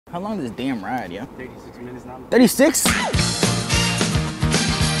How long is this damn ride, yo? 36 minutes now. 36?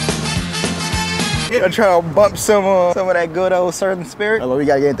 I'm trying to bump some of that good old Southern spirit. Oh, we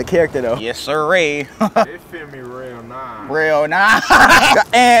gotta get into character though. Yes, sir. It feel me real nice. Real nice.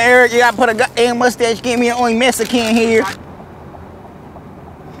 Goddamn, Eric, you gotta put a goddamn mustache. Give me an only Mexican here.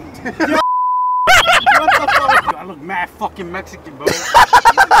 I look mad fucking Mexican, bro.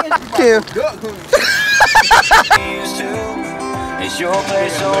 Kill. It's your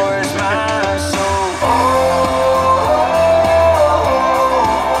place or it's my soul.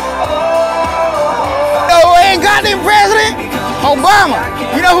 Goddamn president, Obama.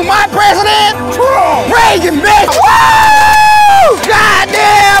 You know who my president? Trump. Reagan, bitch. Woo!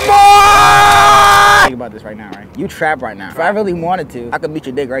 Goddamn boy! Think about this right now, right? You trap right now. If I really wanted to, I could beat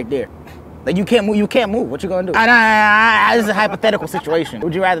your dick right there. Like you can't move. You can't move. What you gonna do? This is a hypothetical situation.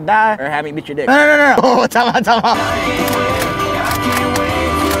 Would you rather die or have me beat your dick? No. Oh, time out.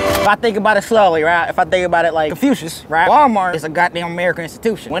 If I think about it slowly, right? If I think about it like Confucius, right? Walmart is a goddamn American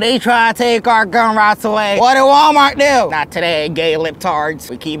institution. When they try to take our gun rights away, what did Walmart do? Not today, gay liptards.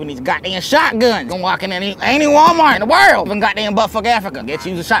 We keeping these goddamn shotguns. Don't walk in any Walmart in the world. Even goddamn buttfuck Africa. Get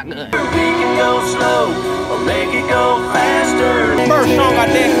you a shotgun. Make it go slow or make it go faster. First song I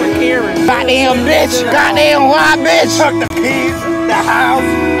did for Karen. Goddamn bitch. Goddamn white bitch. Fuck the kids, the house.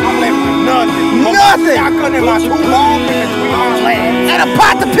 I'm living with nothing. Nothing. I couldn't have my 2 long minutes on land. And a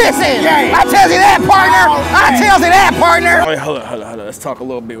pot to piss in. Yeah. I tells you that, partner. I tells you that, partner. Wait, hold up. Let's talk a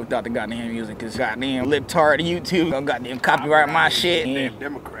little bit without the goddamn music, cause goddamn liptard YouTube don't goddamn copyright my shit. Damn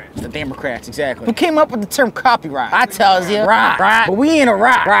Democrats. The Democrats, exactly. Who came up with the term copyright? I tells you, right. But we ain't a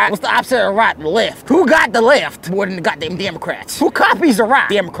right. What's the opposite of right? The left. Who got the left more than the goddamn Democrats? Who copies the right?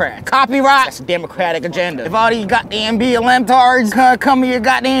 Democrats. Copyright? That's a Democratic agenda. If all these goddamn BLM-tards come to your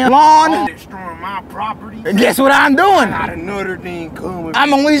goddamn lawn, Destroying my property. guess what I'm doing? Not another thing coming.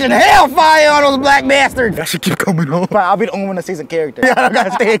 I'm unleashing hellfire on those black bastards. That should keep coming on. I'll be the only one to see some character. I don't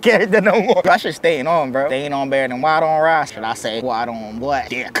gotta stay in character no more. I should staying on, bro. Staying on better than white on rice. Should I say white on black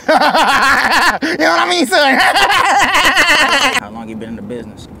dick? You know what I mean, son? How long you been in the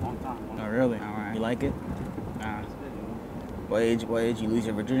business? Long time. Oh, really? All right. You like it? Nah. What age you lose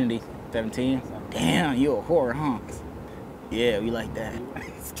your virginity? 17? Damn, you a whore, huh? Yeah, we like that.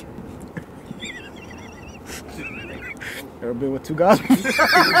 Ever been with 2 guys?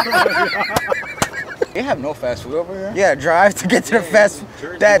 They have no fast food over here. Yeah, drive to get to the fast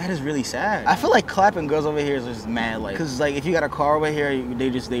food. That is really sad. I feel like clapping girls over here is just mad, like, cause like if you got a car over here, they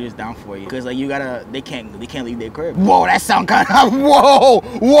just down for you. Cause like you gotta, they can't leave their crib. Whoa, that sound kind of whoa.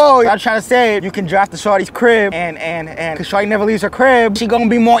 I'm trying to say you can drive to Shawty's crib and cause Shawty never leaves her crib, she gonna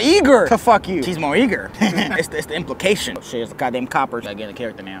be more eager to fuck you. She's more eager. it's the implication. Oh, shit, it's the goddamn coppers. I get a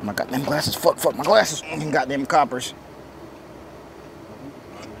character now. My goddamn glasses. Fuck my glasses. Goddamn coppers.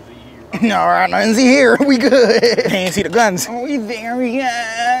 No, right, nothing's here. We good. Can't see the guns. Oh, we there,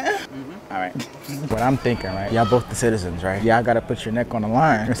 yeah. All right. What I'm thinking, right? Y'all both the citizens, right? Y'all gotta put your neck on the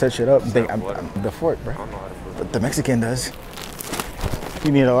line and set shit up. I'm the fort, bro. But the Mexican does.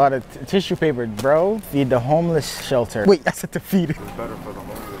 You need a lot of tissue paper, bro. Feed the homeless shelter. Wait, I said to feed it. It's better for the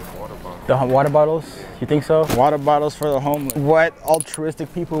homeless water bottles. The water bottles? You think so? Water bottles for the homeless. What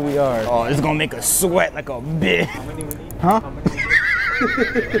altruistic people we are. Oh, it's gonna make us sweat like a bitch. How many we need? Huh?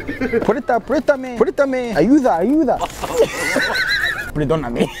 Préstame. Ayuda.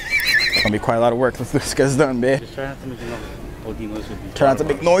 Perdóname. It's gonna be quite a lot of work. Let's get this done, man. Just try not to make noise. Try not to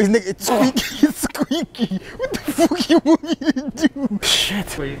make noise, nigga. It's squeaky. It's squeaky. What the fuck you want me to do?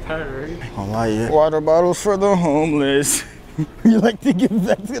 Shit. Are you tired already? I'll lie you. Water bottles for the homeless. You like to give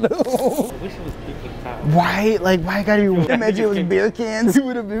back to the home. I wish it was people tired. Why? Like, why gotta you imagine it was beer cans? It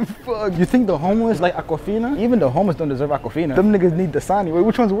would have been fucked. You think the homeless like Aquafina? Even the homeless don't deserve Aquafina. Them niggas need Dasani. Wait,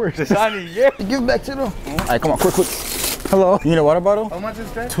 which one's worse? Dasani, yeah. Give back to them. All right, come on, quick. Hello. You need a water bottle? How much is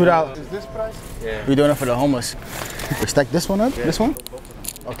that? $2. Is this price? Yeah. We're doing it for the homeless. We stack this one up? Yeah. This one?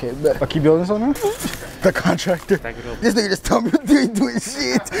 Okay, bet. I'll keep building this one up. The contractor. This nigga just told me you ain't doing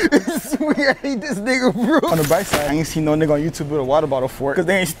shit. I swear I hate this nigga, bro. On the bright side, I ain't seen no nigga on YouTube with a water bottle for it, cause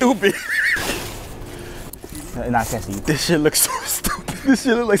they ain't stupid. Nah, I can't see you. This shit looks so stupid. This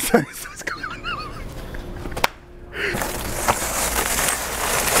shit look like something's going on.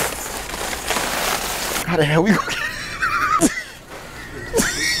 How the hell we gonna get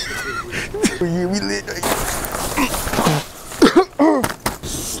we lit.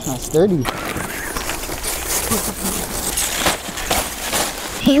 Not sturdy.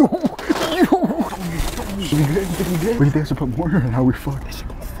 Yo. We good? What do you think I should put more or how we fuck?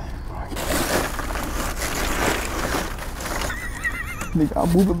 Nigga, I'll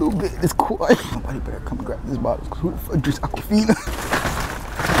move a little bit. It's quiet. Nobody better come grab this bottle. Cause who the fuck drinks Aquafina?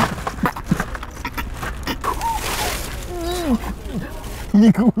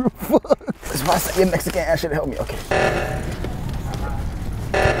 nigga, what the fuck? That's why I said your Mexican ass should help me. Okay.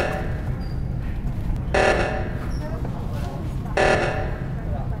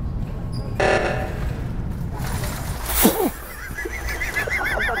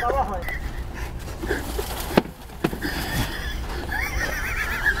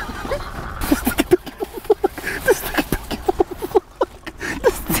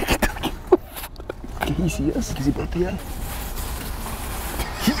 Can he see us? Is he both here?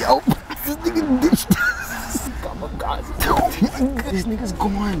 Yo, this nigga ditched us. Oh my God. This nigga's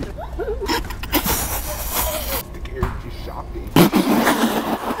gone. Eric just shopped it.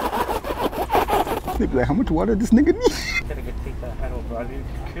 They be like, how much water this nigga need? Gotta go take that handle, bro. I didn't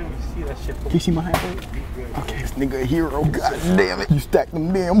see that shit. Can you see my handle? Okay, this nigga a hero. God damn it. You stacked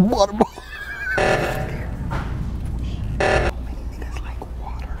them damn water bottles. Niggas like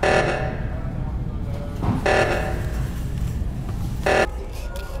water.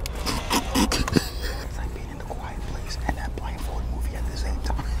 It's like being in the Quiet Place and that blindfold movie at the same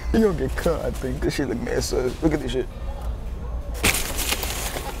time. You gonna get cut, I think. This shit look mad sus. Look at this shit.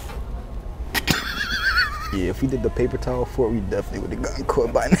 Yeah, if we did the paper towel for it, we definitely would have gotten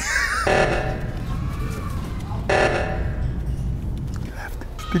caught by now. He left.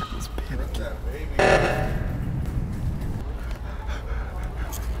 Nigga was panicking.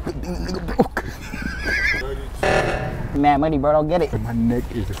 Good thing the nigga broke. Mad money, bro, don't get it. My neck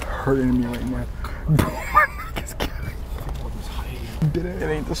is hurting me right now. Bro, my neck is killing me. It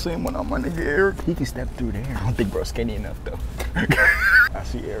ain't the same one on my nigga Eric. He can step through there. I don't think bro's skinny enough though. I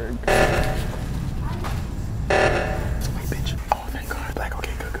see Eric. Wait, bitch. Oh, thank God. Black.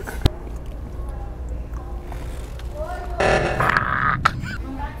 Okay, good.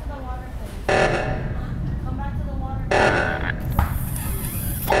 Come back to the water thing. Come back to the water thing.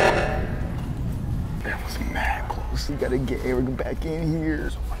 That was mad close. We gotta get Eric back in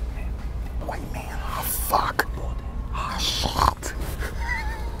here. White man. Oh, fuck. Oh, shit.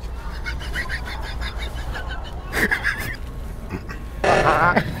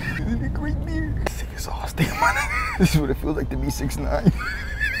 Isn't it great beer? Sick as sauce, damn. This is what it feels like to be 6'9".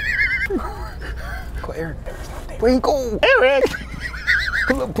 Call Eric. Eric's not there. Wait, go. Eric!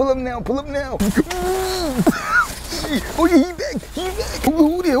 Pull up now. Oh yeah, he back.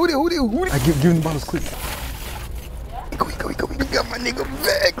 Who there? I give him the bottles quick. Go. We got my nigga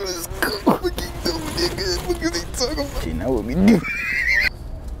back. Let's go. What you do, nigga? What are they talking about? You know what we do.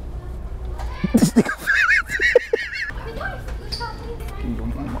 This nigga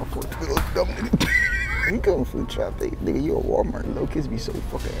you going food shop, nigga, you a Walmart. Little kids be so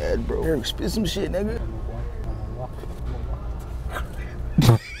fucking ad, bro. Eric, spit some shit, nigga.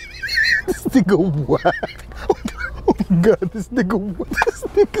 This nigga whack. Oh my God, this nigga whack. This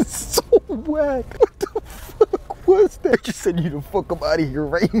nigga's so whack. What the fuck was that? I just said you the fuck up out of here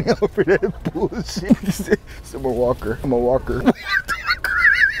right now for that bullshit. He said, I'm a walker. I'm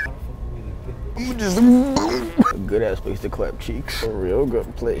just a good ass place to clap cheeks. A real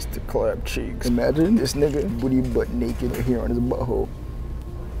good place to clap cheeks. Imagine this nigga booty butt naked here on his butthole.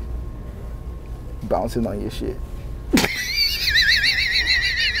 Bouncing on your shit.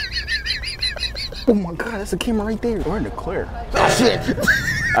 Oh my God, that's a camera right there. We're in the clear. Oh shit!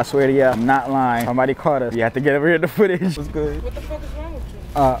 I swear to you, I'm not lying. Somebody caught us. You have to get over here the footage. What's good? What the fuck is wrong with you?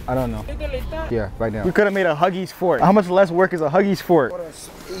 I don't know. Yeah, right now. We could have made a Huggies fort. How much less work is a Huggies fort?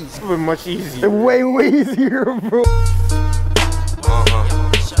 It's been much easier. Way easier, bro.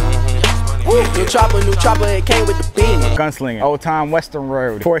 New chopper, it came with the beam. Gunslinging. Old time Western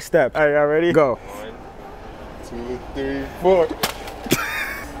Road. 4 steps. All right, y'all ready? Go. 1, 2, 3, 4.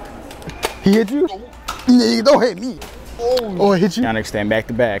 He hit you? Nigga, don't hit me. Oh, I hit you? Now next stand back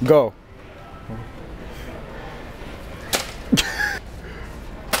to back. Go.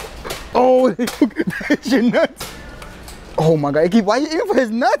 Oh, that's your nuts. Oh my God, why you aiming for his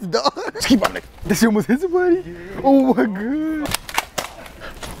nuts, dog? Just keep on it. This shit almost hit somebody? Oh my God.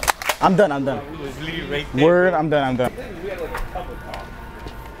 I'm done. Right Word, I'm done.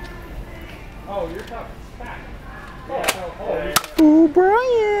 Oh, you're talking fat. Oh,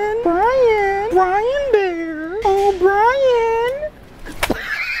 Brian Bear. Oh, Brian.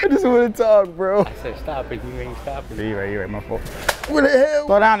 I just want to talk, bro. I said stop it, you ain't stopping. You're right, my fault. What the hell?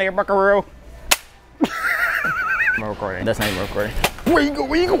 Slow down there, buckaroo. I'm recording. That's not even recording. Where you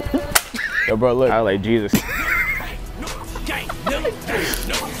go? Yo, bro, look. I like Jesus.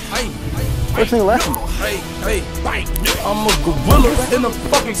 What's the lesson? Hey, I'm a gorilla in a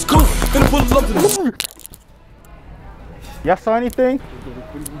fucking scoop. Gonna pull up to the Y'all saw anything?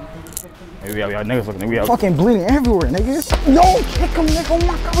 Hey, y'all niggas looking. We out. Fucking bleeding everywhere, niggas. No, kick him, nigga. Oh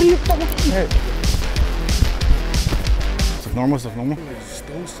my God, what are you fucking? Hey. Normal stuff, normal.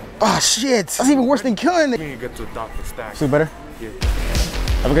 Oh shit! That's even worse than killing. You need to get to a doctor stack. Sleep better? Yeah.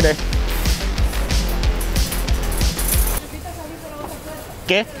 Have a good day.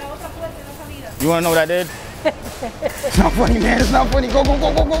 ¿Qué? You wanna know what I did? It's not funny, man. It's not funny. Go, go,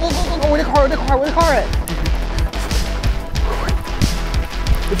 go, go, go, go, go, go. Where the car? Where the car? Where the car at?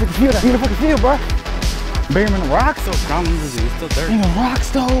 Look at the field. Look at the fucking field, bro. Bury him in the rocks. Still strong, it's still dirty. In the rocks,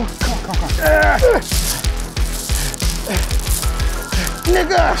 though. Come on, come on, come on.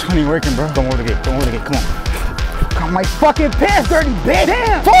 Nigga. It's funny working, bro. Don't worry the gate. Don't worry the gate. Come on. Got my fucking pants dirty, bitch.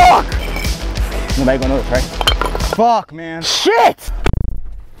 Damn. Fuck. Nobody gonna notice, right? Fuck, man. Shit.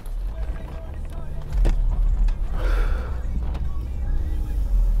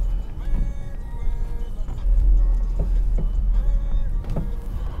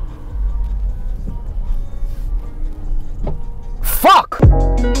 Fuck!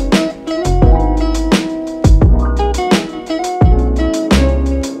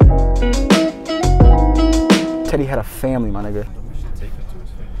 Teddy had a family, my nigga.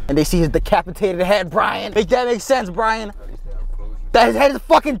 And they see his decapitated head, Brian. Make that make sense, Brian. That his head is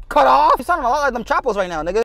fucking cut off? He's sounding a lot like them Chapos right now, nigga.